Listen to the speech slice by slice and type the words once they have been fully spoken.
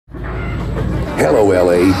Hello,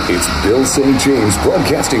 LA. It's Bill St. James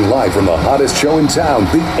broadcasting live from the hottest show in town,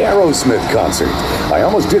 the Aerosmith concert. I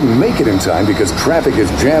almost didn't make it in time because traffic is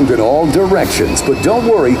jammed in all directions, but don't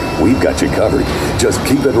worry, we've got you covered. Just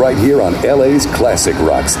keep it right here on LA's classic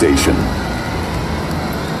rock station.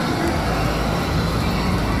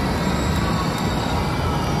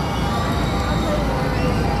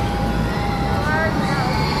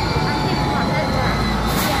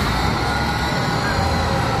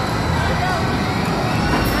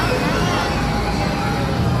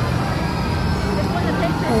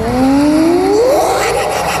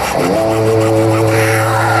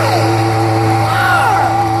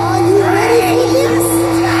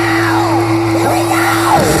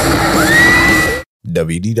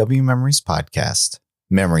 WDW Memories Podcast,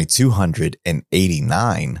 Memory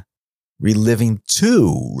 289, reliving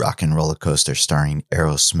 2 Rock and Roller Coaster starring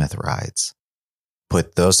Aerosmith rides.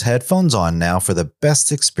 Put those headphones on now for the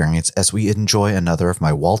best experience as we enjoy another of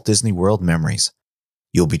my Walt Disney World memories.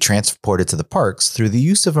 You'll be transported to the parks through the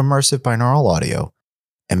use of immersive binaural audio,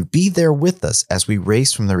 and be there with us as we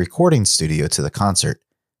race from the recording studio to the concert,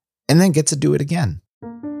 and then get to do it again.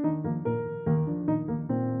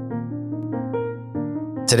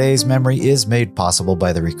 Today's memory is made possible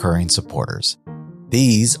by the recurring supporters.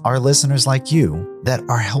 These are listeners like you that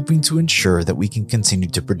are helping to ensure that we can continue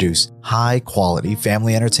to produce high-quality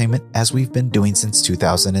family entertainment as we've been doing since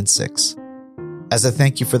 2006. As a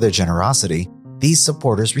thank you for their generosity, these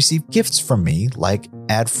supporters receive gifts from me like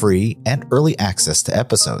ad-free and early access to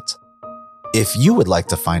episodes. If you would like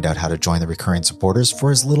to find out how to join the recurring supporters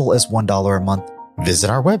for as little as $1 a month, visit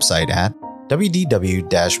our website at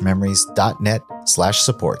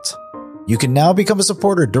wdw-memories.net/support. You can now become a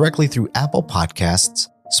supporter directly through Apple Podcasts,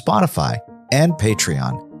 Spotify, and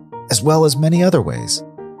Patreon, as well as many other ways.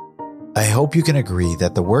 I hope you can agree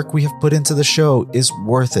that the work we have put into the show is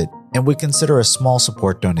worth it and would consider a small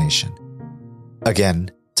support donation.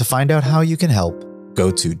 Again, to find out how you can help,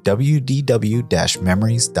 go to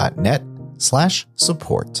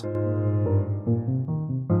wdw-memories.net/support.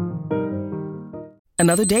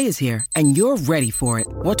 Another day is here, and you're ready for it.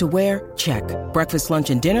 What to wear? Check. Breakfast, lunch,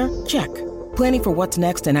 and dinner? Check. Planning for what's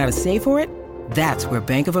next and how to save for it? That's where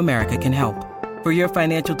Bank of America can help. For your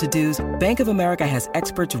financial to-dos, Bank of America has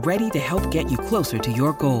experts ready to help get you closer to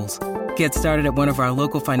your goals. Get started at one of our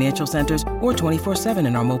local financial centers or 24/7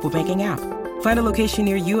 in our mobile banking app. Find a location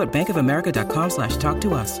near you at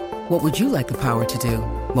bankofamerica.com/talktous. What would you like the power to do?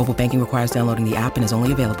 Mobile banking requires downloading the app and is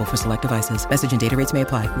only available for select devices. Message and data rates may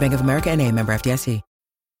apply. Bank of America NA, member FDIC.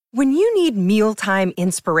 When you need mealtime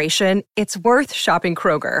inspiration, it's worth shopping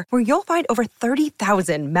Kroger, where you'll find over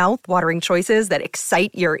 30,000 mouth-watering choices that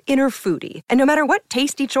excite your inner foodie. And no matter what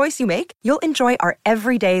tasty choice you make, you'll enjoy our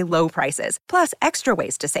everyday low prices, plus extra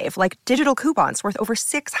ways to save, like digital coupons worth over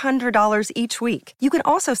 $600 each week. You can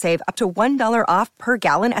also save up to $1 off per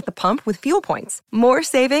gallon at the pump with fuel points. More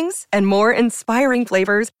savings and more inspiring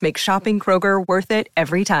flavors make shopping Kroger worth it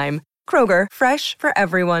every time. Kroger, fresh for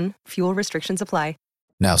everyone. Fuel restrictions apply.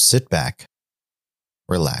 Now sit back,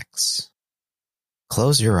 relax,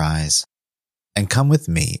 close your eyes, and come with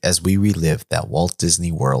me as we relive that Walt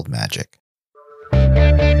Disney World magic.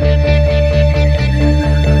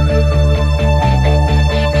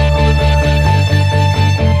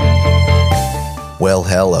 Well,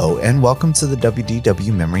 hello, and welcome to the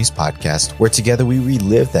WDW Memories Podcast, where together we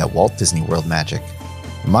relive that Walt Disney World magic.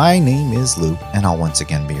 My name is Luke, and I'll once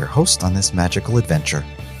again be your host on this magical adventure.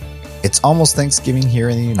 It's almost Thanksgiving here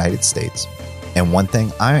in the United States, and one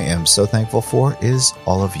thing I am so thankful for is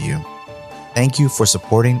all of you. Thank you for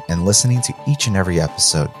supporting and listening to each and every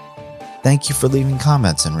episode. Thank you for leaving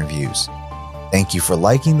comments and reviews. Thank you for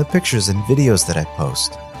liking the pictures and videos that I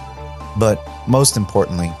post. But most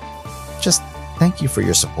importantly, just thank you for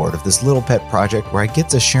your support of this little pet project where I get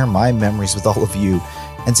to share my memories with all of you,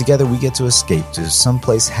 and together we get to escape to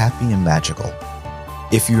someplace happy and magical.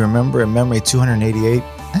 If you remember in Memory 288,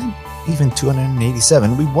 and even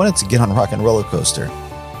 287, we wanted to get on Rock and Roller Coaster,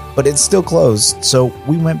 but it's still closed, so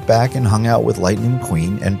we went back and hung out with Lightning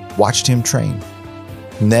McQueen and watched him train.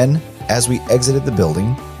 And then, as we exited the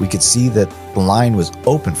building, we could see that the line was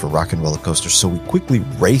open for Rock and Roller Coaster, so we quickly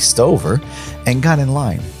raced over and got in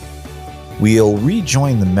line. We'll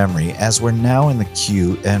rejoin the memory as we're now in the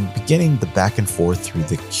queue and beginning the back and forth through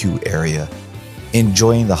the queue area,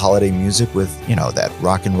 enjoying the holiday music with, that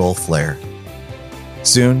rock and roll flair.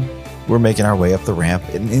 Soon, we're making our way up the ramp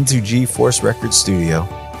and into G-Force Records Studio,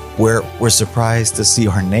 where we're surprised to see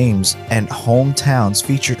our names and hometowns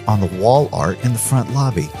featured on the wall art in the front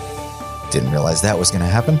lobby. Didn't realize that was going to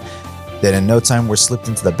happen. Then in no time, we're slipped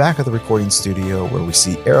into the back of the recording studio where we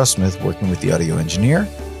see Aerosmith working with the audio engineer,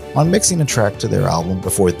 on mixing a track to their album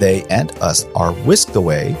before they and us are whisked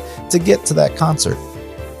away to get to that concert.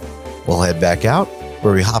 We'll head back out,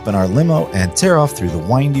 where we hop in our limo and tear off through the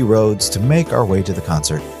windy roads to make our way to the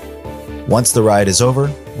concert. Once the ride is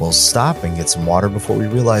over, we'll stop and get some water before we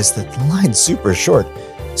realize that the line's super short,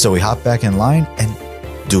 so we hop back in line and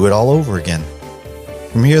do it all over again.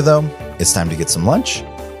 From here, though, it's time to get some lunch,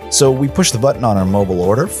 so we push the button on our mobile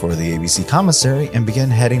order for the ABC commissary and begin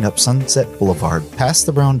heading up Sunset Boulevard past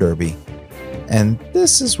the Brown Derby. And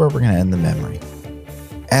this is where we're going to end the memory.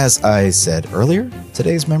 As I said earlier,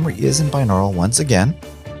 today's memory is in binaural once again,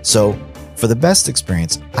 so for the best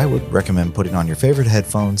experience, I would recommend putting on your favorite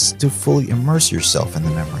headphones to fully immerse yourself in the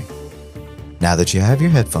memory. Now that you have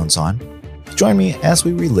your headphones on, join me as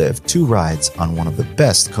we relive 2 rides on one of the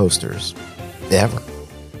best coasters ever.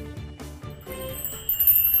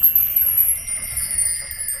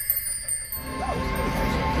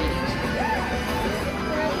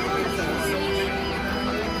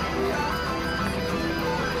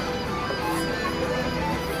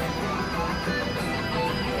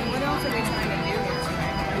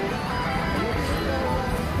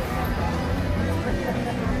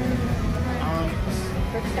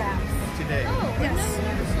 Today. Oh, yes.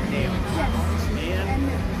 Nails. Yes. And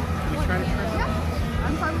can we try to trim it? Yeah,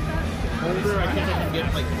 I'm fine with that. Older, I think I can get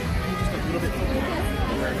like just a little bit more.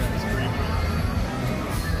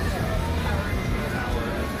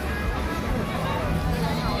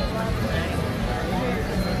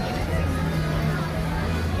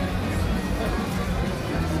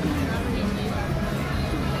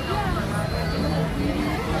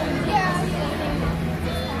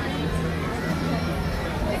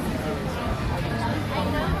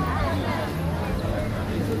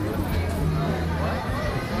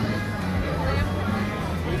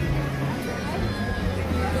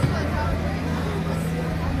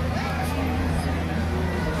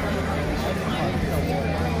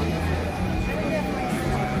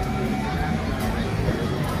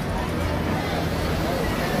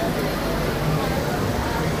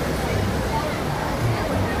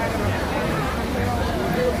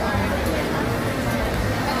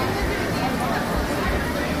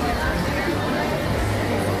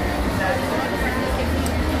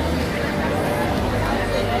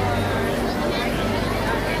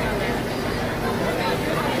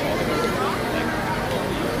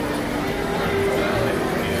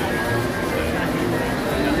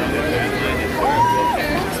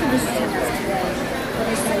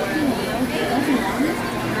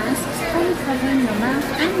 Covering your mouth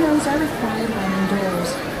and nose are required when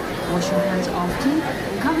indoors. Wash your hands often.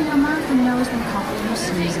 Cover your mouth and nose when coughing or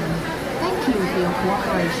sneezing. Thank you for your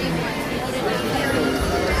cooperation.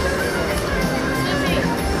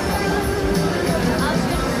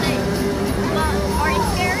 Are you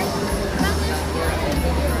scared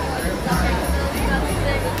about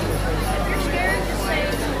this? If you're scared,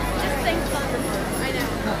 just think Thunderbird. I know.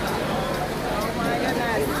 Oh my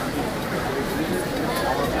goodness.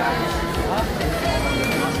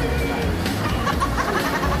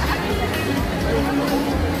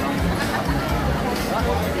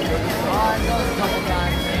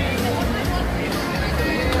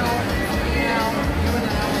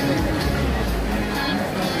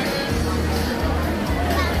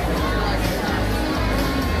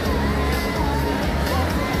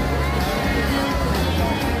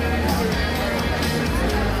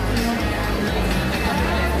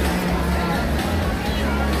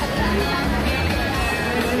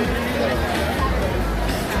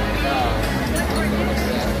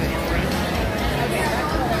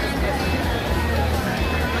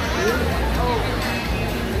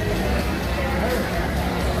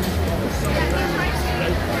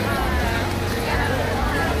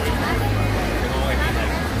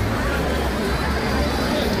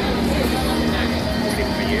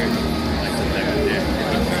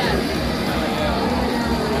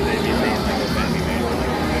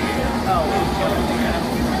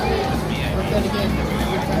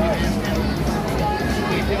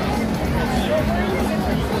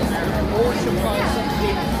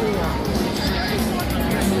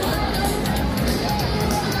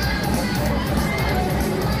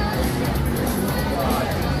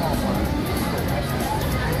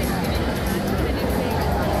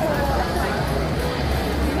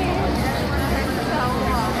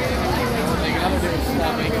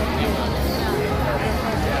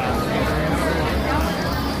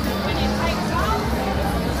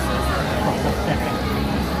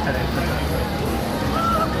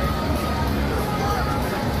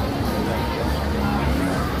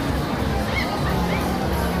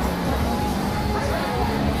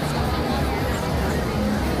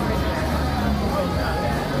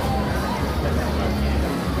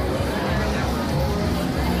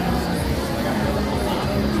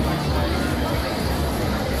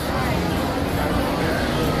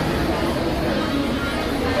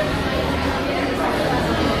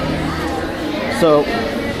 So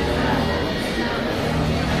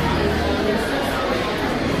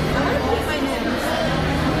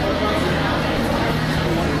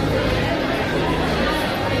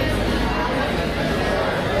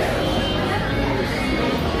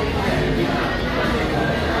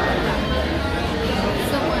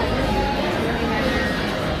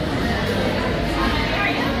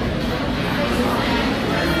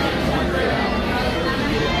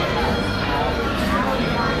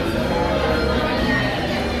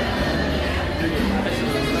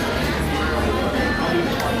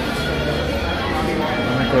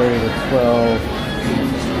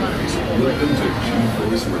Welcome to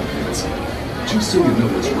G-Force Rockets. Just so you know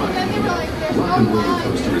what's rocking here, Rock and Roller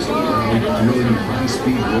Coaster is a loud, thrilling,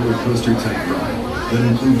 high-speed roller coaster type ride that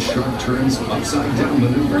includes sharp turns, upside-down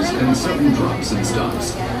maneuvers, and sudden drops and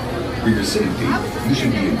stops. For your safety, you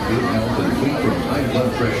should be in good health and free from high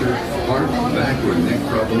blood pressure, heart, back, or neck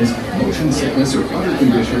problems, motion sickness, or other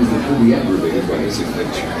conditions that could be aggravated by this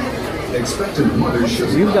adventure. Expectant mothers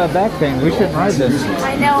should you've got back pain. We shouldn't ride this.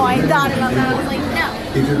 I know, I thought about that. I was like, no.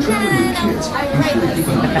 If you're traveling with kids, be sure to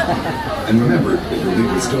keep an eye out. And remember, if your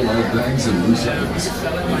lead is still out bags and loose items. If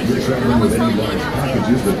you're traveling with any large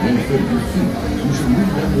packages that won't fit your feet, you should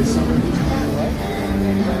leave them with someone who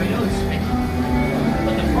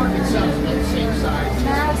But the park itself is the same size.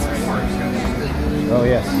 Oh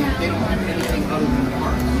yes. They don't have anything other than the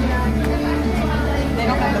park. They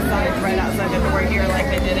don't have the signs right outside the door here like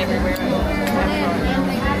they did everywhere. Yeah, I'm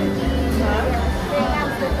waiting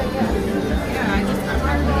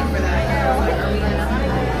for that.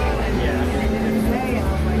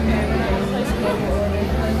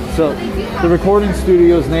 So the recording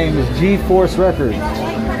studio's name is G-Force Records.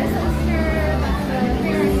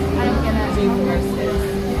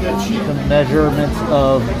 The measurements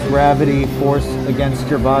of gravity force against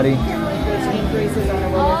your body.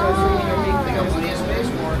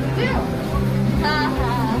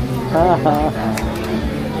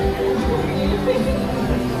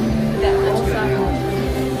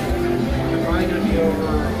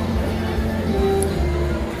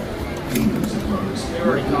 They're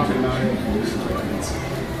already talking about it.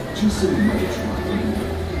 just so you know what's rocking.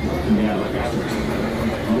 Yeah, like after.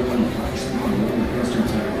 Coaster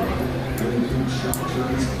type ride that includes sharp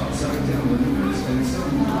turns, upside-down maneuvers, and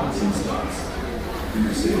sudden drops and stops. For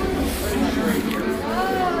your safety,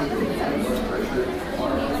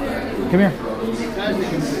 Come here.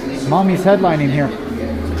 Mommy's headlining here.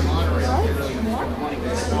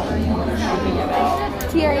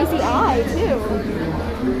 TRACI too.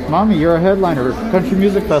 Mommy, you're a headliner. Country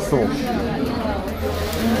Music Festival.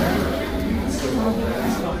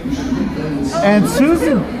 And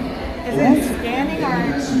Susan. Is it scanning or?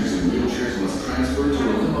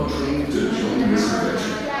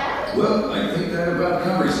 well, I think that about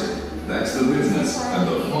covers it. That's the business, and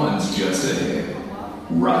the fun's just ahead.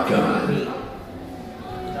 Rock on.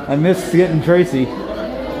 I miss getting Tracy. Live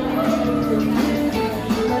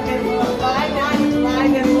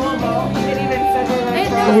in Louisville. You could even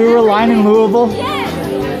send her We were lying in Louisville. Yes.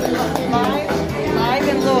 live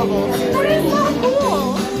in Louisville. That is so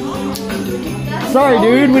cool. Sorry,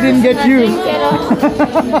 dude, we didn't get you. So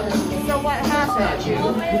what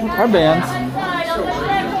happened? Our bands.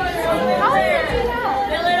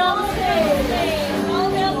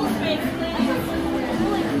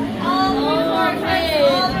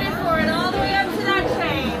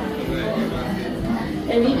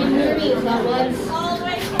 And you can hear me, clap once.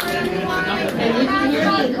 And you can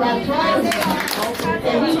hear me, clap twice.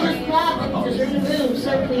 And you just clap, just ring the boom.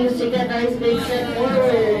 So please take that nice big step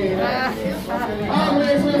forward.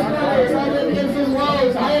 Always lift forward, all live against his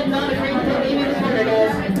walls. I am not afraid to put baby in the corner,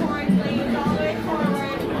 guys.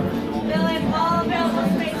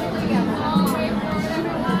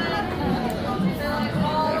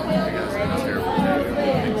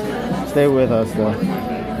 Stay with us, though.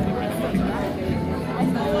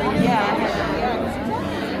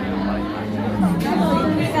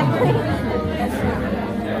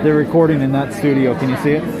 They're recording in that studio. Can you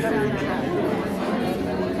see it?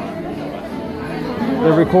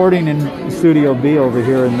 They're recording in Studio B over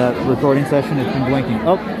here in that recording session. It's been blinking.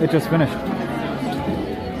 Oh, it just finished.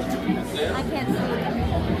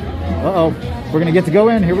 Uh-oh. We're going to get to go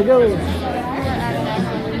in. Here we go.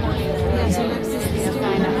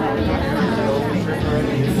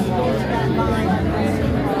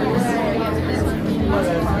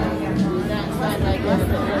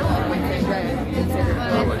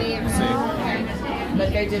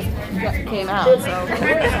 But they just came out, so.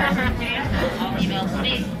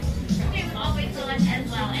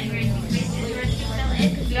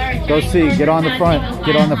 Go see. Get on the front.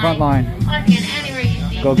 Get on the front line.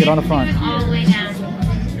 Go get on the front. All the way down.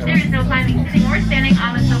 There is no climbing, sitting, or standing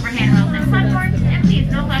on the silver handrails and platforms. And please,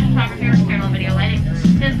 no flash photography or external video lighting.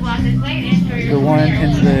 Just walk this way and ensure your... The one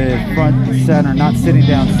in the front center, not sitting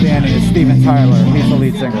down, standing, is Steven Tyler. He's the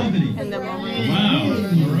lead singer. Wow.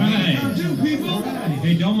 All right.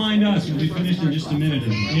 Hey, don't mind us. We'll be finished in just a minute.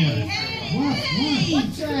 Yeah.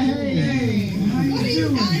 What the hey? What are you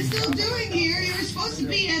guys still doing here? You were supposed to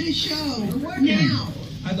be at a show. Now.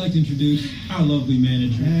 I'd like to introduce our lovely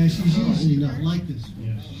manager. She's usually not like this.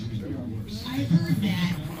 I heard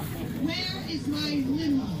that. Where is my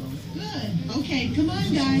limo? Good. Okay, come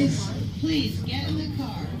on, guys. Please, get in the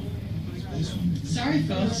car. Sorry,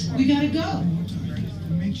 folks. We gotta go.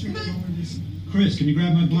 Come on. Chris, can you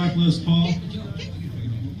grab my black Les Paul?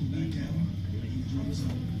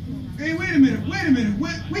 Hey, wait a minute.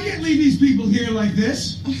 We can't leave these people here like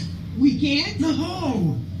this. We can't?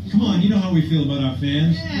 No. Come on, you know how we feel about our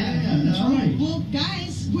fans. Yeah, that's right. Well,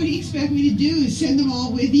 guys, what do you expect me to do? Is send them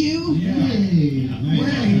all with you? Hey,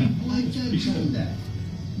 that.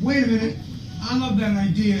 wait a minute. I love that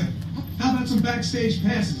idea. How about some backstage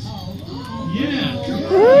passes? Yeah. Okay,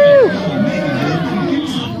 I'll make it happen.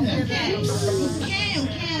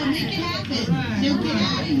 Now get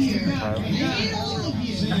out of here. I hate all of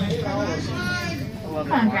you.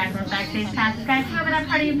 Congrats on backstage passes, guys. Whoever that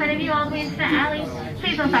party in front of you all the way into the alley,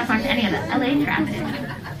 please don't stop much any of the LA traffic.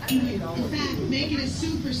 In fact, make it a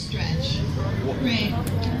super stretch. Great.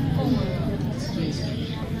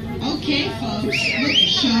 Okay, folks. Look, the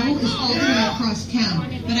show is all the way across town,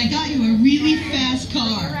 but I got you a really fast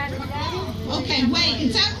car. Okay, wait,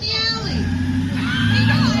 it's out in the alley. Hey,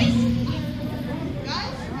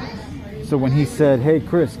 guys. So when he said, "Hey,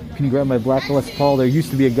 Chris, can you grab my black Les Paul?" There used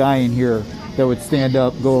to be a guy in here that would stand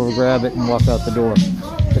up, go over, grab it, and walk out the door.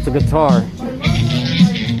 It's a guitar.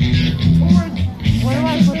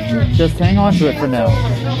 Just hang on to it for now.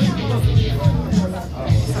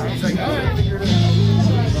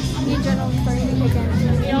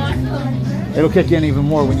 It'll kick in even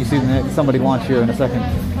more when you see somebody launch here in a second.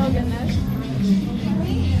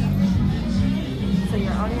 So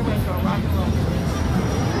you're on your way to a rock and roll.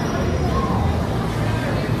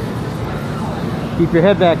 Keep your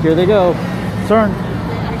head back. Here they go. Turn.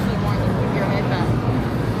 Actually, more than keep your head back.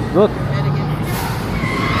 Look.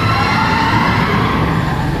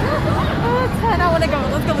 I want to go.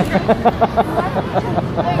 Let's go. Wait,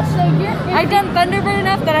 so I've done Thunderbird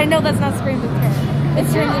enough that I know that's not Scream the Terror.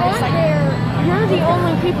 It's really just like you're the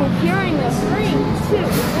only people hearing the screams too.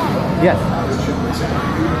 Yes.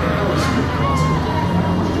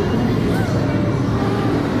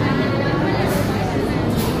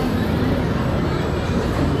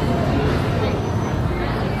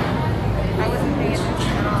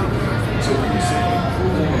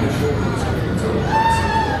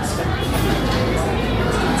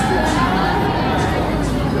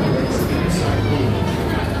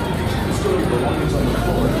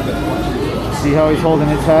 See how he's holding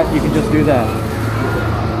his hat? You can just do that.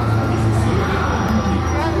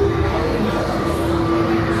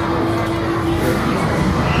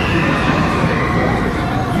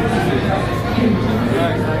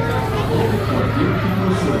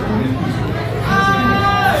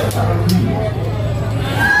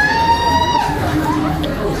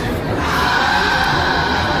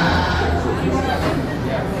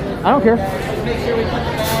 I don't care.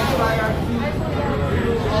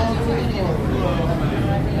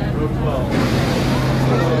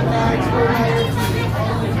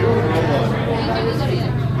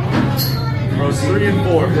 Rows 3 and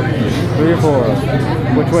 4. 3 and 4.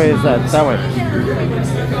 Which way is that? That way.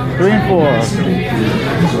 3 and 4.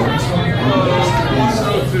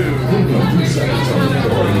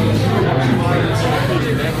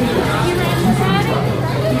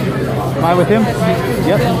 Am I with him?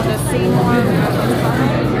 Yep.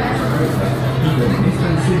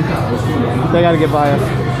 They gotta get by us.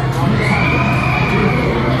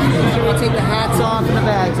 Should we take the hats off and the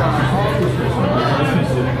bags off?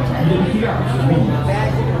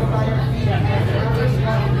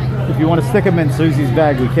 If you want to stick them in Susie's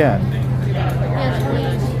bag, we can.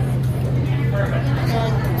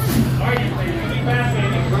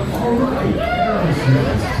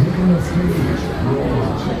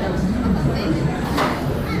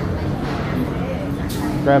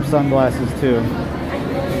 Grab sunglasses too.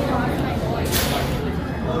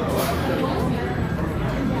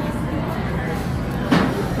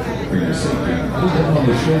 On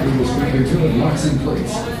the shoulder will sweep until it locks in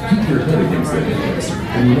place. Keep your head against the headrest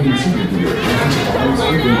and remain seated with your hands, arms,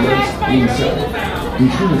 feet, and legs inside. Be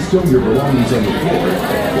sure to stow your belongings on the floor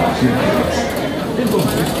and watch your hands. Before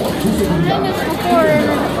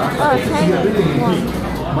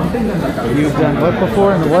 10. You've done what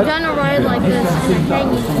before and what? I've done a ride like this.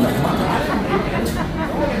 Hanging.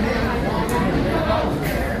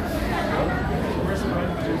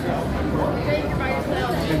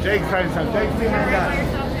 And Jake tried some. Jake's behind us.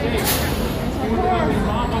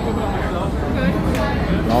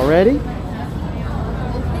 All ready?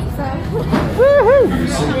 Woohoo!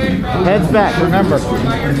 Heads back, remember.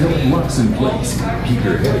 Locks in place. Keep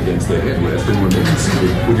your head against the headrest and remain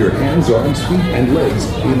seated with your hands, arms, feet, and legs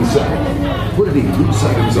inside. Put any loose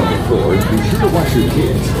items on the floor and be sure to watch your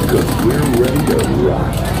kids, because we're ready to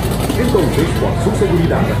rock. Entonces, por su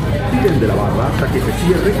seguridad, tiren de la barra hasta que se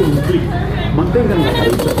cierre con un clic. Mantengan la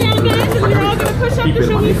cabeza contra la cabeza y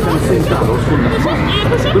permanezcan sentados con las manos,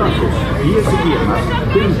 brazos, pies y piernas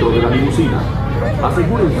dentro de la limusina.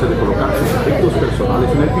 Asegúrense de colocar sus efectos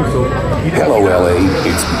personales en el piso. Hello, LA.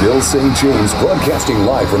 It's Bill St. James broadcasting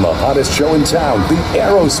live from the hottest show in town, the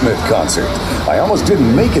Aerosmith concert. I almost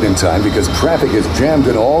didn't make it in time because traffic is jammed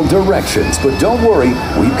in all directions, but don't worry,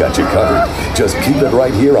 we've got you covered. Just keep it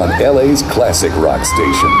right here on LA's classic rock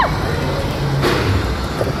station.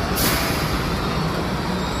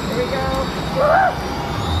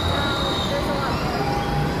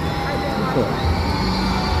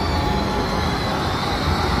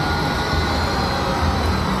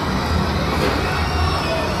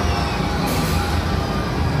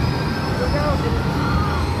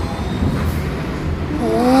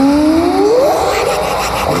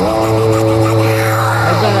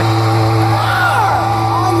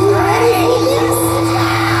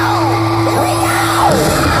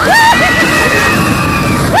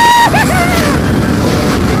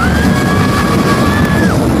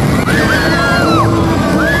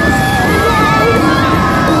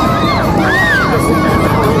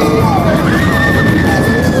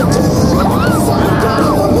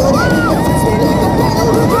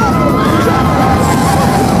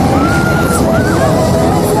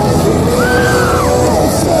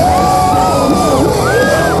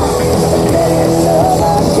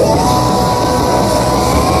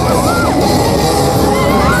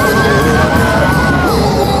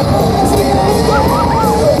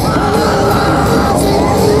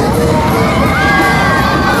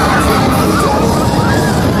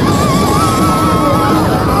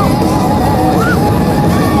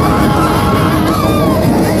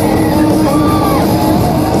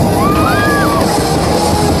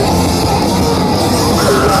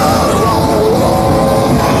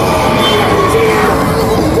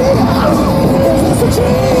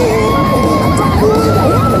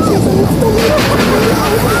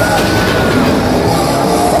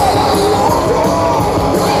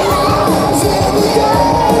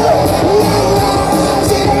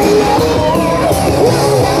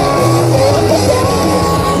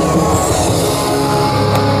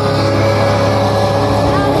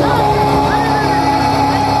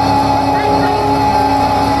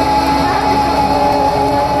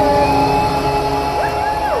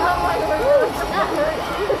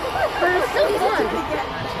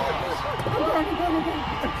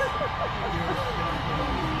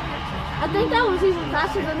 I think that was even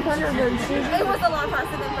faster than Thunderbird. It was a lot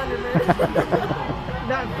faster than Thunderbird.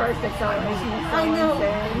 That first acceleration was so I know.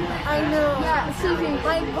 insane. I know. Yeah, Susie,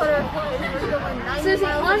 my butterflies were going 90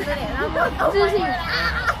 miles a minute. And I'm like, oh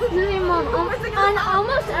Susie, Mom, on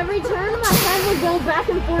almost every turn, my head would go back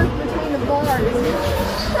and forth between the bars.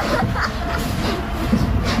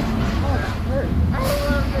 Oh, that hurt. I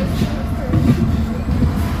love this.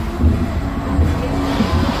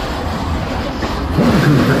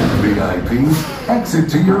 VIPs, exit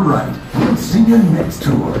to your right. We'll see you next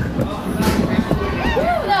tour.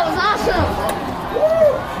 That was awesome!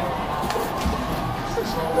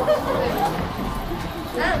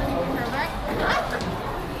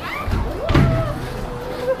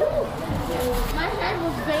 My head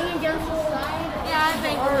was banging against the side. Yeah, I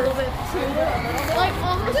banged a little bit too. Like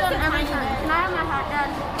almost on every time. Can I have my hat, Dad?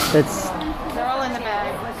 They're all in the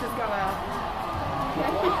bag. Let's just go out.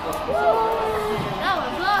 That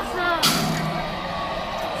was awesome!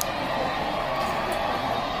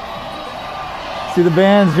 See the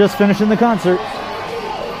band's just finishing the concert.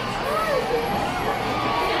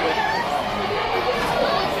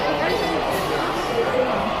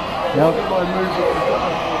 Yep.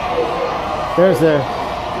 There's there.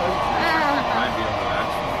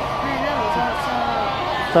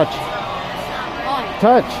 Touch.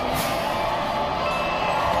 Touch.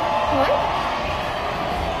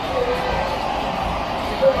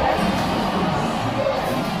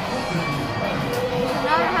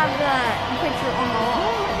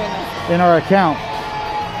 In our account.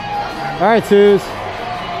 All right, Suze.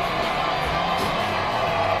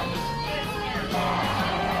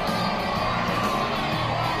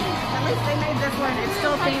 one. It's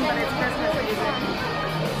still themed, but it's Christmas season.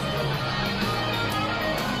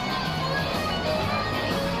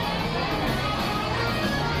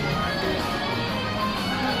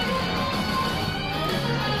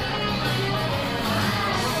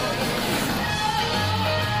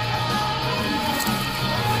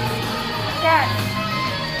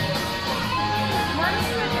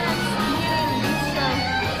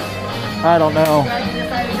 I don't know.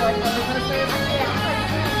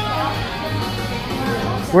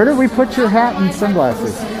 Where did we put your hat and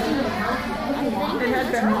sunglasses?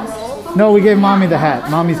 No, we gave Mommy the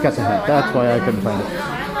hat. Mommy's got the hat. That's why I couldn't find it.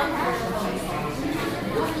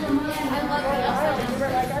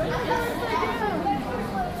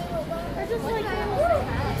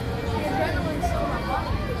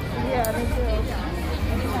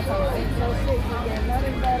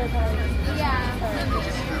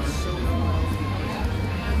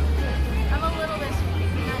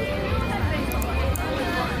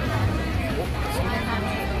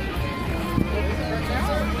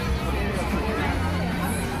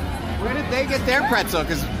 Where did they get their pretzel?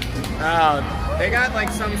 Because they got like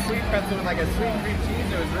some sweet pretzel with like a sweet cream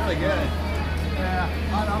cheese. It was really good. Yeah,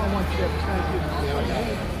 I don't want to get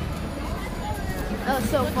That was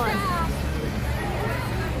so fun.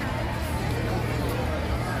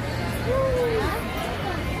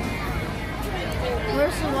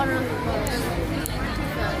 Where's the water on the bus?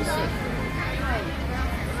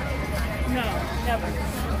 No, never.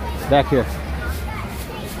 Back here.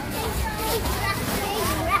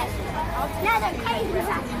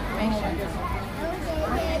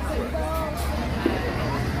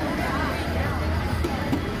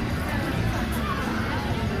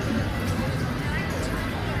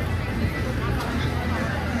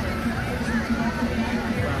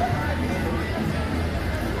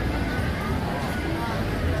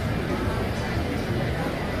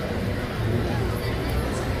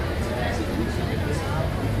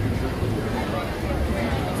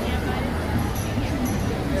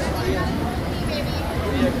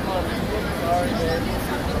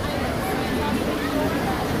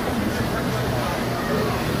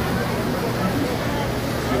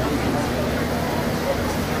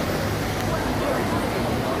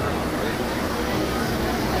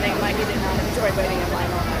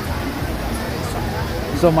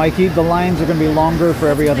 So Mikey, the lines are going to be longer for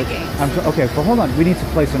every other. Okay, but hold on. We need to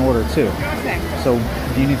place an order too. Okay. So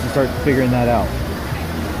you need to start figuring that out.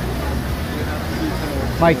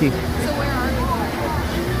 Mikey. So where are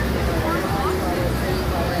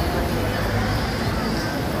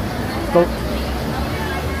Go. Is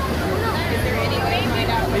there any way to find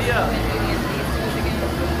out which again?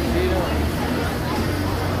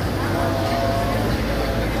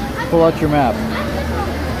 Pull out your map.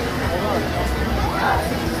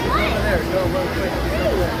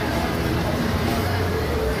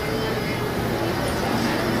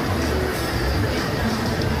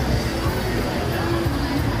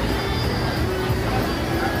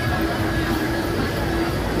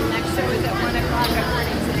 Next show is at 1 o'clock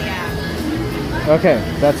according to the app. Okay,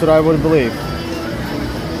 that's what I would believe.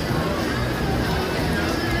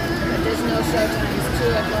 But there's no show times, 2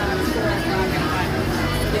 o'clock, 4 o'clock, and 5 o'clock.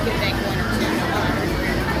 So we could make 1 or 2.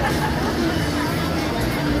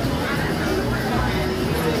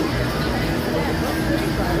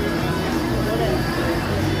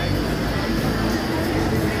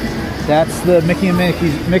 That's the Mickey and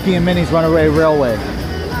Minnie's Runaway Railway.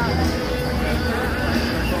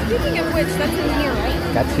 Speaking of which, that's in here, right?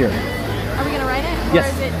 That's here. Are we gonna write it? Yes. Or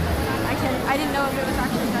is it? I didn't know if it was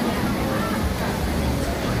actually done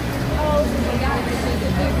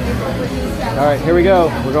yet. All right, here we go.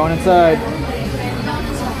 We're going inside.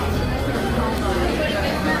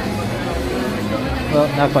 Well,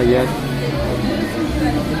 not quite yet.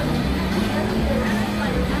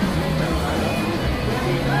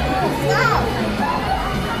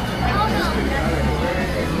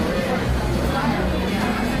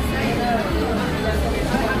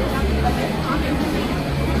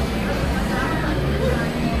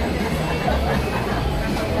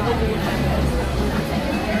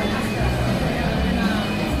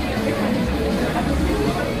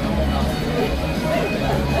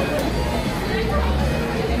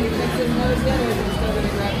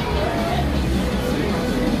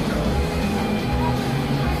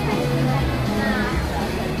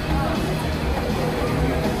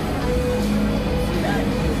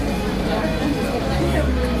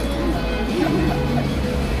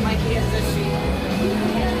 Mikey has this sheet.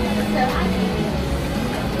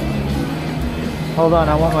 Hold on,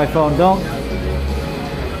 I want my phone. Don't.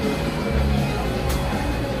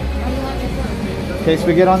 In case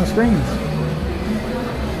we get on the screens.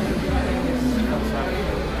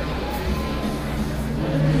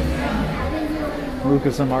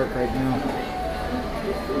 Lucas and Mark right now.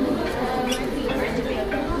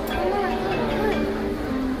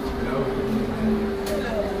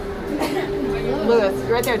 Lewis,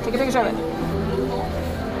 you're right there. Take a picture of it.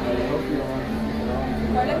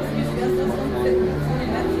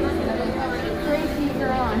 Tracy,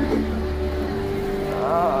 you're on.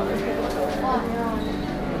 Oh, there's people.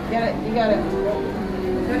 Get it. You got it.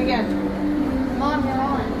 Do it again. Mom, you're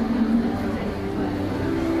on.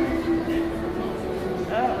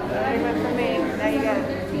 Oh, that went for me. Now you got it.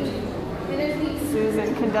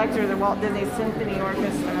 Susan, conductor of the Walt Disney Symphony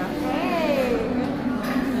Orchestra. Hey.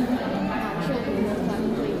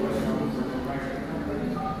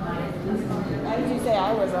 Why did you say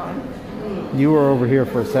I was on? You were over here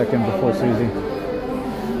for a second before Susie.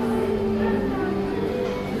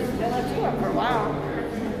 I left you up for a while.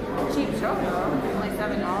 Cheap show though. Only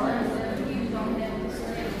 $7.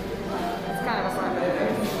 It's kind of a slap in the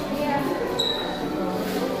face.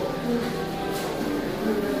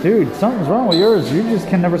 Dude, something's wrong with yours. You just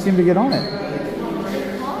can never seem to get on it.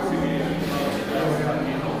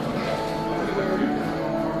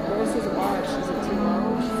 Where's his watch? Is it too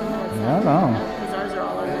low? I don't know. Because ours are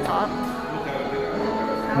all over the top.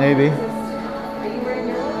 Maybe. Are you wearing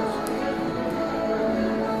your watch?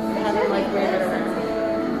 Have him like wave it around.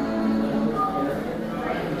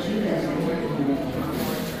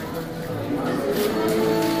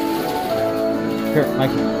 Here,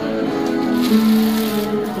 Mikey.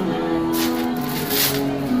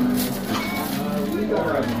 We got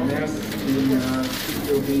a mess in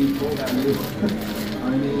Studio B, Full Avenue. I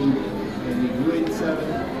mean, U87,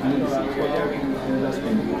 I need about 12, and that's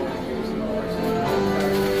been.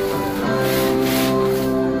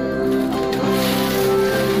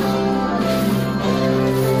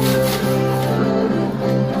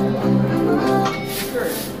 Sure,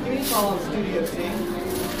 give me a call on Studio C.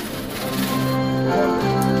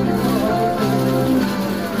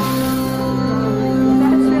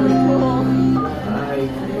 That's really cool. Hi,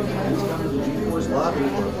 please come to the G-Force lobby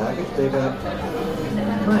for a package pickup.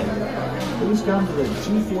 Mike, please come to the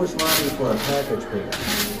G-Force lobby for a package pickup.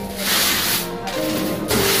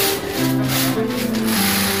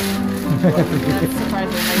 That's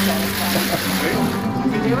surprising like that.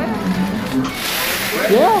 Did you do it?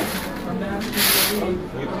 Yeah.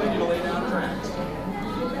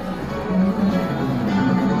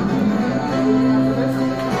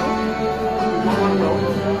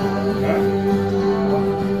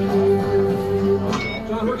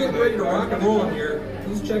 John, we're getting ready to rock and roll in here.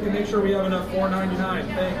 Please check and make sure we have enough $4.99.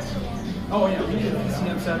 Thanks. Oh yeah, we need a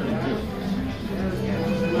PCM 70 too.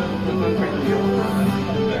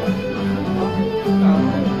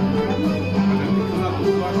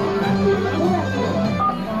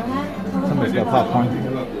 Somebody's got popcorn.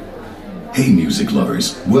 Hey music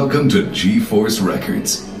lovers, welcome to G-Force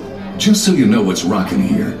Records. Just so you know what's rockin'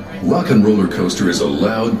 here, Rock and Roller Coaster is a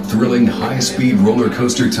loud, thrilling, high-speed roller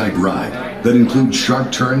coaster type ride that includes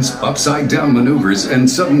sharp turns, upside-down maneuvers, and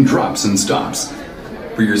sudden drops and stops.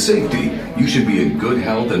 For your safety, you should be in good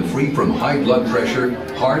health and free from high blood pressure,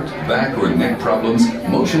 heart, back, or neck problems,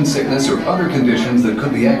 motion sickness, or other conditions that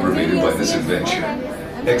could be aggravated by this adventure.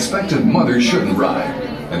 Expectant mothers shouldn't ride,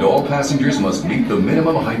 and all passengers must meet the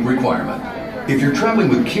minimum height requirement. If you're traveling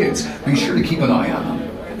with kids, be sure to keep an eye on them.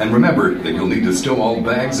 And remember that you'll need to stow all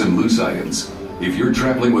bags and loose items. If you're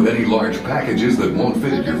traveling with any large packages that won't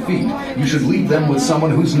fit at your feet, you should leave them with someone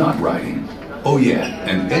who's not riding. Oh yeah,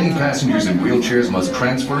 and any passengers in wheelchairs must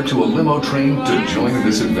transfer to a limo train to join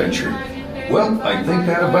this adventure. Well, I think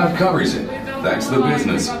that about covers it. That's the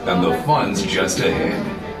business, and the fun's just ahead.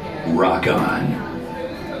 Rock on.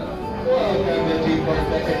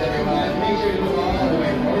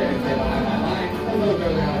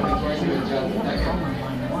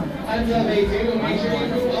 Until they do, make sure you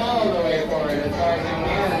move all the way forward as far as you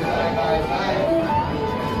can, side by side.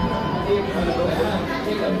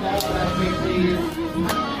 Take a bow on that seat, please.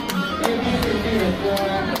 If you can do it for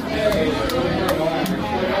hey, go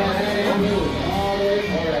ahead and move all the way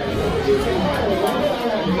forward. Keep on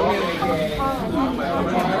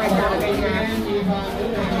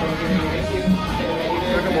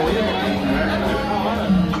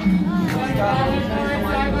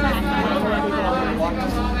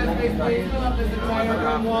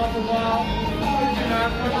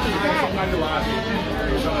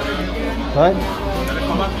What?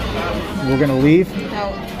 We're gonna leave? No,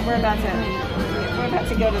 we're about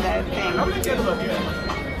to go to that thing.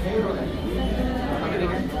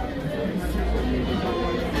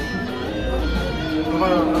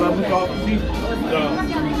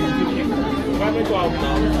 Vai muito alto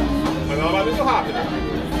não, mas ela vai muito rápido.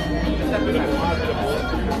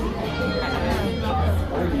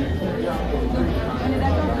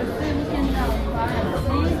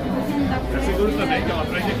 figure também, que ela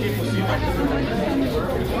traz aqui por cima.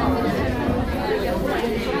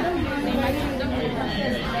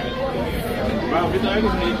 Vai, ouvir da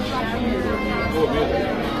eles aí.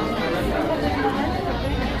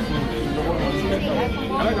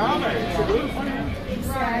 É legal, velho. Segura o fone.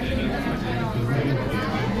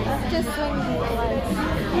 Just swing the legs.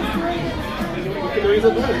 Luísa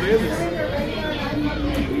duas vezes.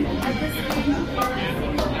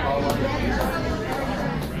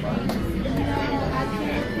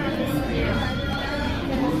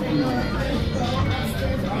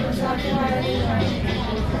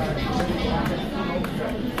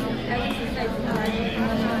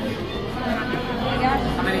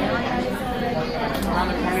 How many? Around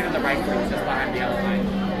the corner to the right, please, just behind the yellow line.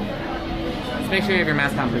 Just make sure you have your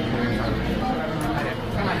mask on, please.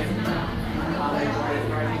 Come on in.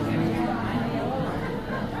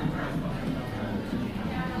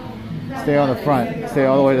 Stay on the front. Stay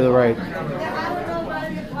all the way to the right. I don't know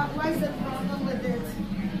what's the problem with it.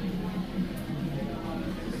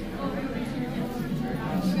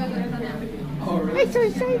 I'm so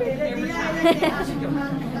excited.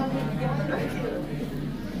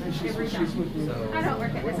 I don't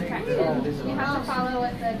work at this attraction. You have to follow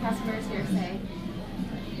what the customers here say.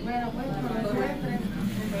 I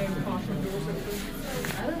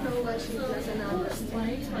don't know what she doesn't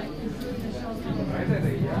understand.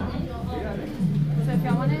 So if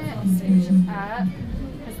y'all want to scooch up,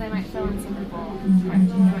 because they might fill in some people. They might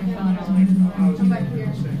fill in all the way to the come back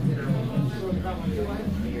here.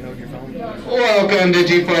 Welcome to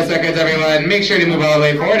G4 Records, everyone. Make sure to move all the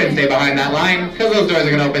way forward and stay behind that line, because those doors are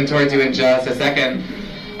going to open towards you in just a second.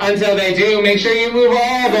 Until they do, make sure you move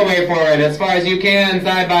all the way forward as far as you can,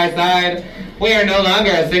 side by side. We are no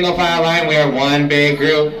longer a single file line, we are one big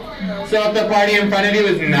group. So if the party in front of you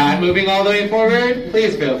is not moving all the way forward,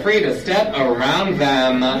 please feel free to step around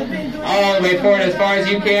them. All the way forward as far as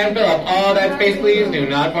you can, fill up all that space, please. Do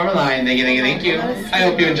not form a line. Thank you, thank you, thank you. I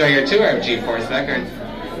hope you enjoy your tour of G4 Records.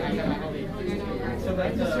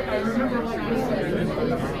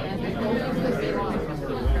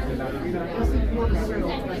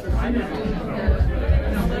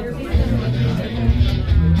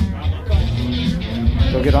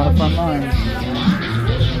 Go get on the front line.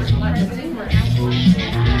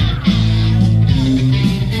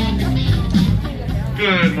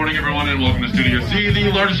 Good morning, everyone, and welcome to Studio C,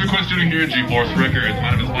 the largest recording studio here at G4 Records. My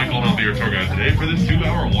name is Michael, and I'll be your tour guide today for this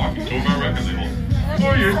 2-hour walking tour of our record label.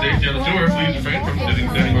 For your safety on the tour, please refrain from sitting,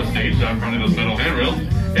 standing, or staged out in front of those metal handrails.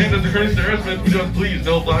 And as a courtesy to Aerosmith, we just please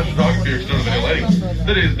no flash photography or external video lighting.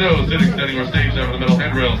 That is, no sitting, standing, or staged out on the metal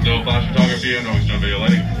handrails, no flash photography, and no external video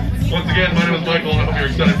lighting. Once again, my name is Michael, and I hope you're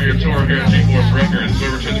excited for your tour here at G4 Records, where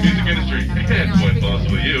we're turning the music industry, and quite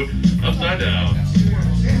possibly you, upside down.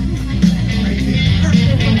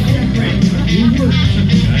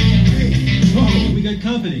 Oh, we got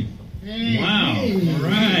company. Wow. All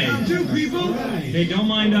right. Two people. Hey, don't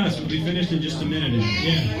mind us. We'll be finished in just a minute.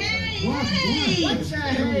 Yeah. What are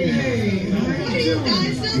you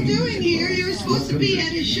guys still doing here? You're supposed to be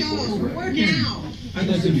at a show. Now. I'd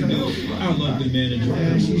like to know our lovely manager.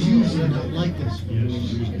 I like this.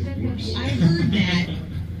 I heard that.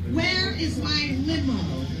 Where is my limo?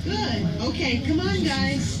 Good. Okay, come on,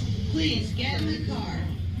 guys. Please, get in the car.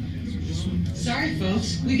 Sorry,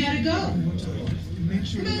 folks. We gotta go.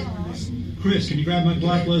 Come on. Chris, can you grab my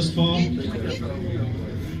black Les Paul? Hey,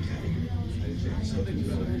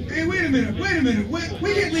 wait a minute. We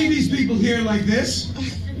can't leave these people here like this.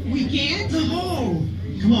 We can't? No.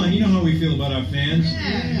 Come on, you know how we feel about our fans.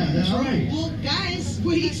 Yeah, that's right. Well, guys,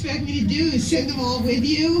 what do you expect me to do? Is send them all with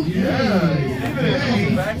you?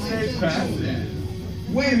 Yeah. Backstage passes.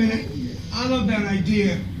 Wait a minute. I love that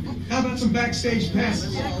idea. How about some backstage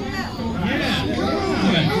passes? Yeah.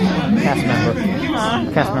 Come on. Cast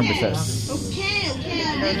member. Cast member says. Okay,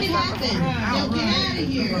 I'll make it happen. Now get out of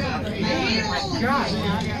here. I hate all of you.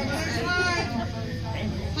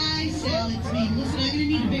 Hi, Sal, it's me. Listen, I'm gonna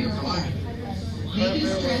need a bigger car. Make it a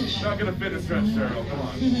stretch. Not gonna fit a stretch, Cheryl. Come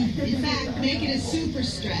on. In fact, make it a super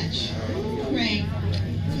stretch. Great.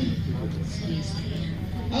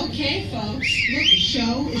 Okay, folks. Look, the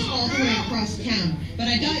show is all the way across town, but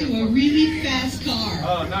I got you a really fast car.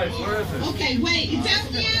 Oh, nice. Where is it? Okay, wait. It's out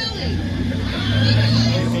in the alley.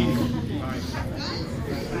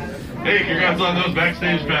 Hey, congrats on those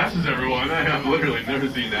backstage passes, everyone. I have literally never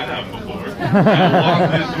seen that happen before. Walk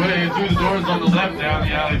this way through the doors on the left down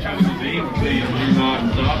the alley to the museum. Please do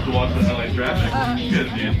not stop to watch the LA traffic. Because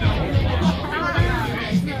it's down.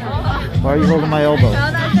 Why are you holding my elbow?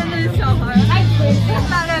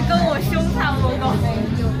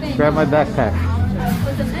 Grab my backpack.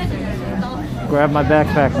 Grab my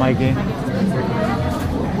backpack, Mikey.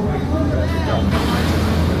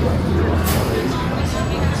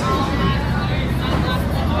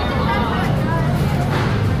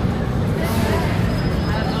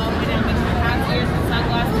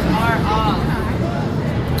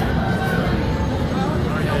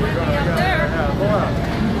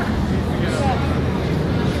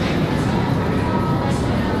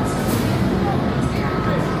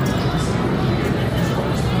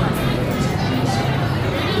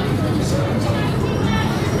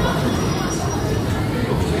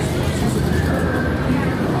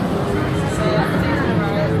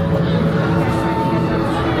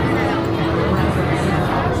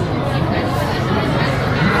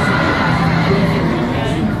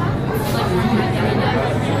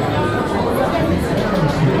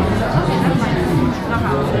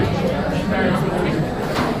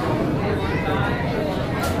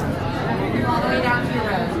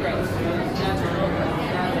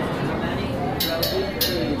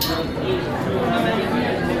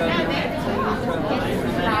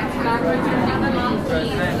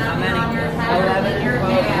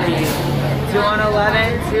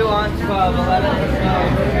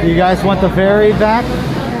 Do you guys want the ferry back?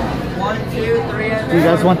 1, 2, 3, and Do you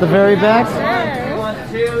guys want the ferry back? 2 on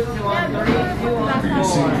 2, 2 on 3, 2 on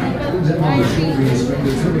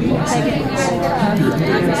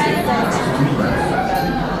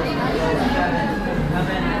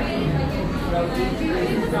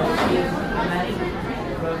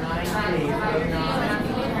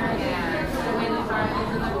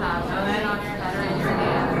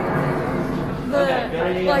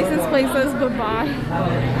The license plate says goodbye.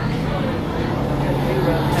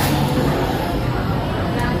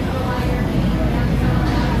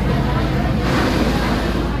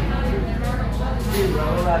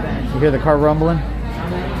 You hear the car rumbling?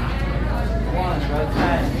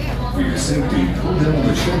 For your safety, pull down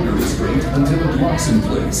the shoulder restraint until it locks in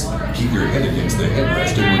place. Keep your head against the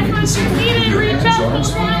headrest and remain seated with your hands,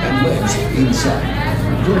 arms, feet, and legs inside.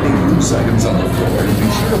 Put any loose items on the floor and be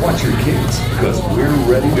sure to watch your kids, because we're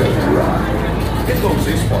ready to rock.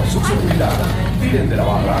 Entonces, por su seguridad, tiren de la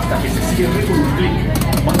barra hasta que se cierre con un clic.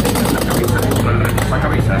 Mantengan la cabeza contra el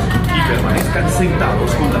reposacabezas y permanezcan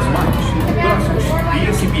sentados con las manos, brazos,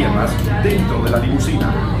 pies y piernas dentro de la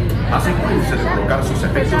limusina. Asegúrense de colocar sus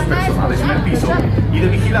efectos personales en el piso y de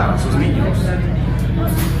vigilar a sus niños.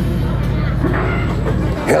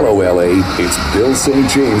 Hello, LA. It's Bill St.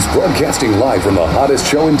 James broadcasting live from the hottest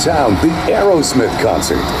show in town, the Aerosmith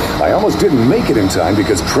concert. I almost didn't make it in time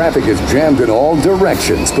because traffic is jammed in all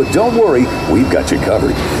directions, but don't worry, we've got you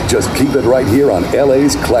covered. Just keep it right here on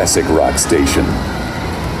LA's classic rock station.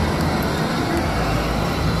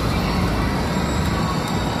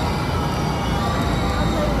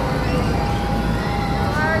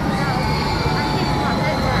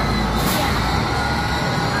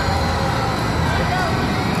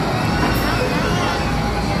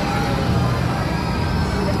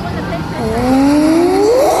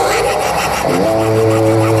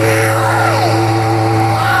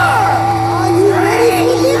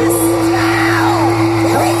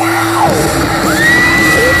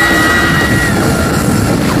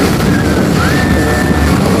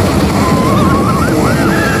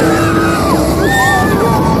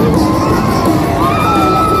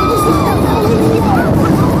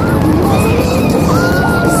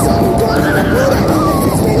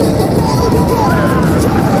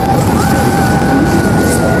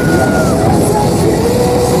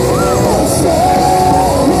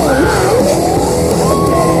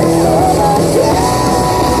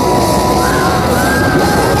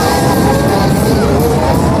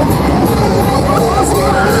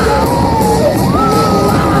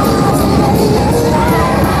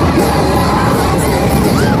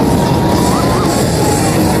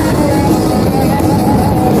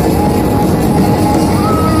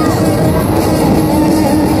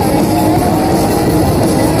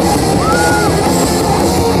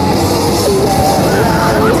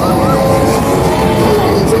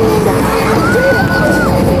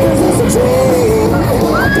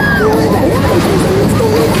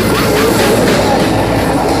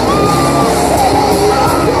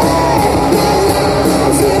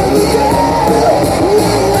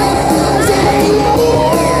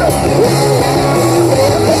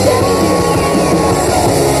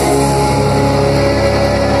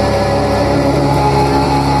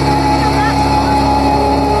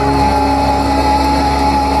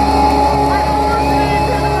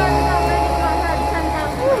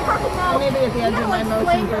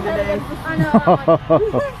 No,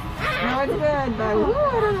 it's good, but woo,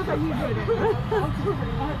 I don't know if I can do it.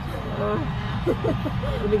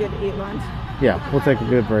 It'll be good to eat lunch. Yeah, we'll take a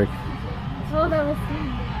good break. That's what I was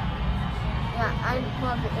saying. Yeah, I'd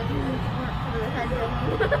love it if you weren't for the head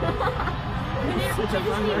banging. It's such a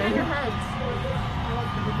fun thing. Your heads.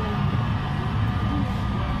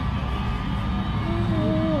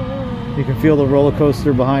 You can feel the roller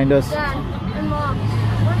coaster behind us. Dad and Mom,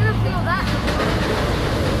 we're gonna feel that.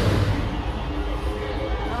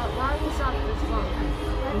 Why are we stopped this long?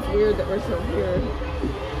 It's weird that we're so here.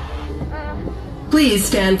 Please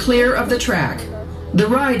stand clear of the track. The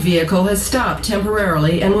ride vehicle has stopped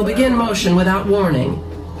temporarily and will begin motion without warning.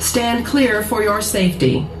 Stand clear for your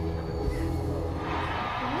safety.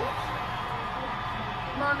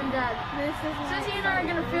 Mom and Dad, Sissy and I are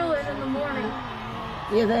gonna feel it in the morning.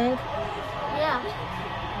 You think? Yeah.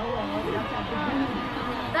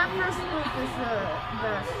 That first loop is the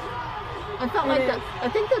best. I felt like that. I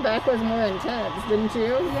think the back was more intense, didn't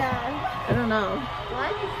you? Yeah. I don't know.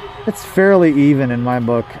 What? It's fairly even in my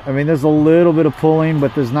book. I mean, there's a little bit of pulling,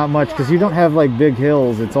 but there's not much because you don't have like big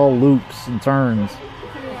hills. It's all loops and turns.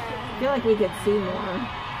 I feel like we could see more.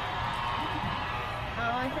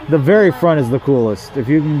 I The very front is the coolest. If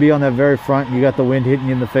you can be on that very front and you got the wind hitting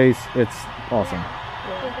you in the face, it's awesome.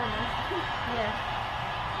 Yeah.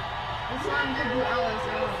 This one could be hours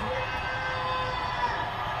long.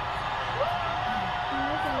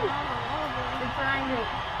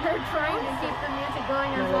 They're trying to keep the music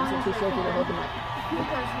going as long as they can.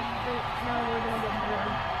 Because now we're going to get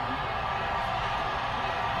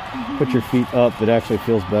bored. Put your feet up. It actually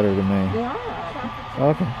feels better to me. Yeah.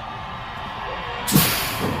 Okay.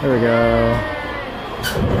 There we go.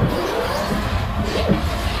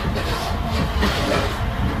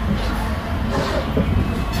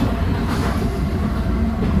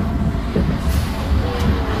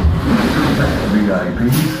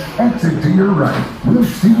 VIPs, exit to your right. We'll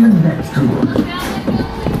see you next tour.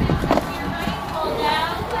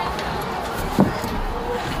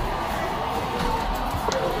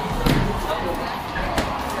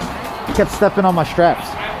 Kept stepping on my straps.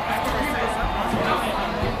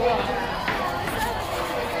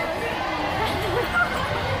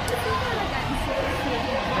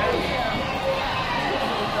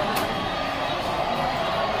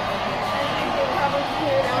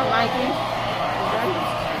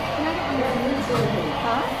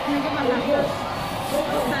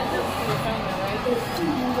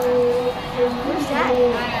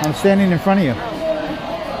 I'm standing in front of you.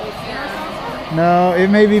 No, it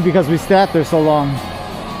may be because we sat there so long.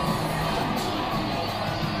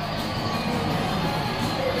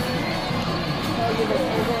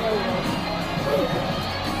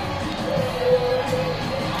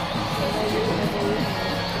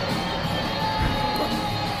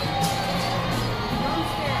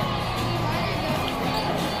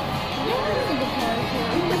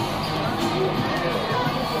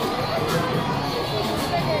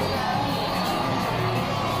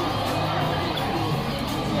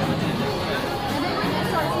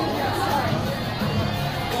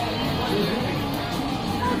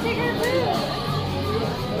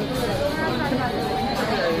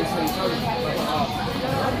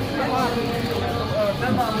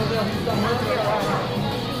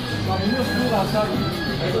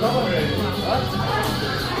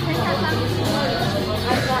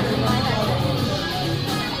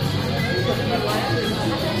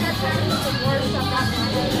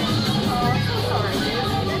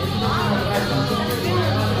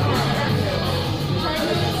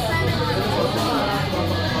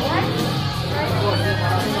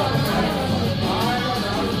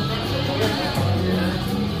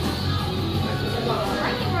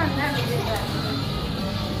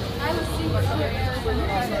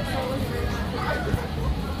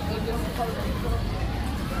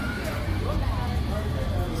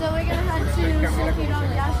 So we're gonna head to Silky Dog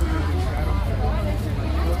Dash now.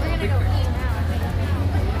 We're gonna go eat now.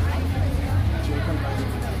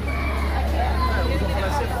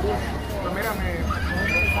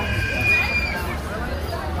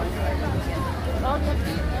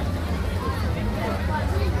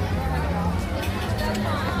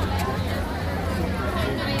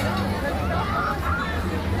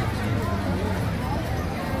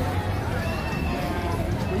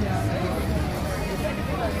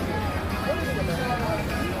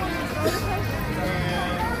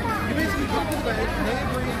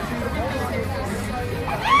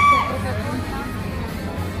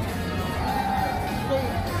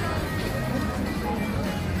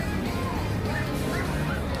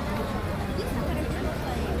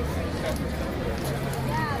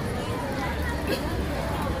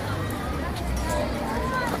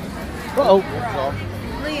 Uh-oh.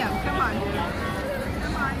 Liam, come on.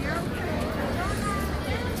 Come on, you're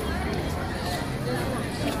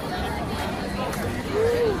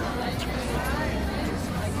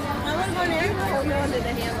I want to go near and hold you onto the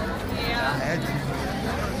handle. Yeah.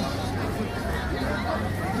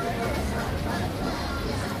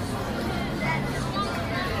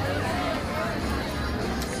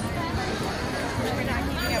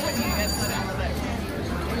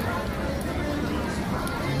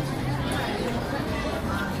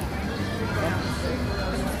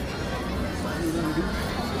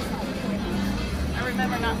 I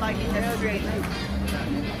remember not liking this street.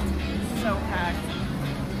 So packed.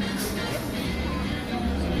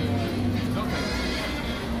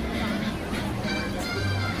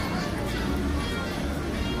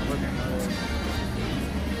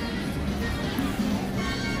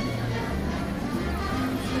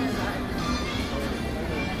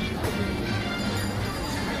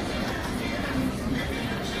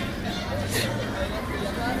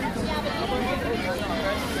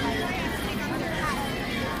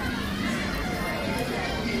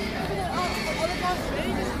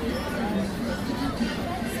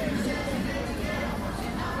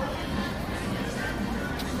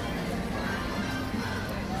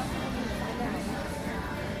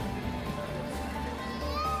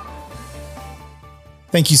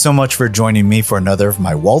 Thank you so much for joining me for another of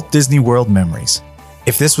my Walt Disney World memories.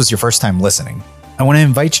 If this was your first time listening, I want to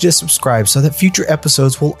invite you to subscribe so that future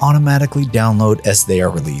episodes will automatically download as they are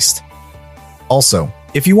released. Also,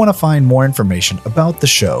 if you want to find more information about the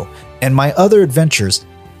show and my other adventures,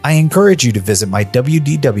 I encourage you to visit my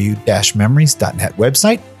wdw-memories.net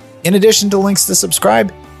website. In addition to links to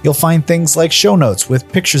subscribe, you'll find things like show notes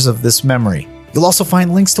with pictures of this memory. You'll also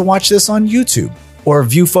find links to watch this on YouTube or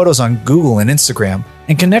view photos on Google and Instagram,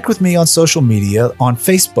 and connect with me on social media on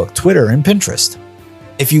Facebook, Twitter, and Pinterest.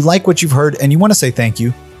 If you like what you've heard and you want to say thank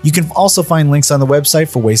you, you can also find links on the website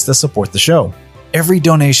for ways to support the show. Every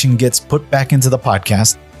donation gets put back into the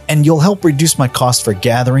podcast, and you'll help reduce my cost for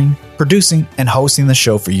gathering, producing, and hosting the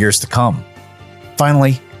show for years to come.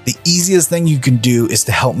 Finally, the easiest thing you can do is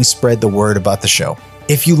to help me spread the word about the show.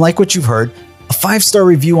 If you like what you've heard, a 5-star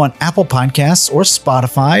review on Apple Podcasts or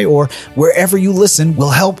Spotify or wherever you listen will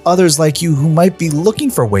help others like you who might be looking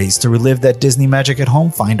for ways to relive that Disney magic at home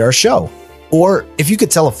find our show. Or if you could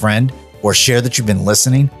tell a friend or share that you've been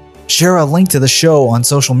listening, share a link to the show on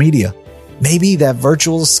social media. Maybe that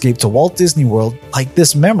virtual escape to Walt Disney World, like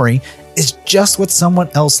this memory, is just what someone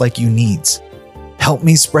else like you needs. Help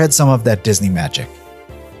me spread some of that Disney magic.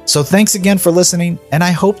 So thanks again for listening, and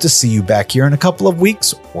I hope to see you back here in a couple of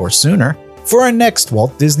weeks or sooner for our next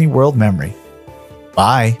Walt Disney World memory.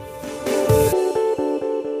 Bye.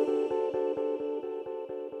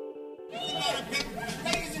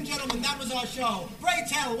 Ladies and gentlemen, that was our show. Pray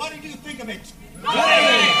tell, what did you think of it? Great!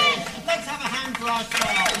 Let's have a hand for our show.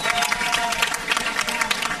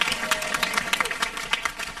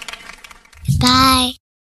 Bye.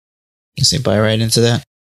 You say bye right into that?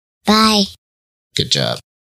 Bye. Good job.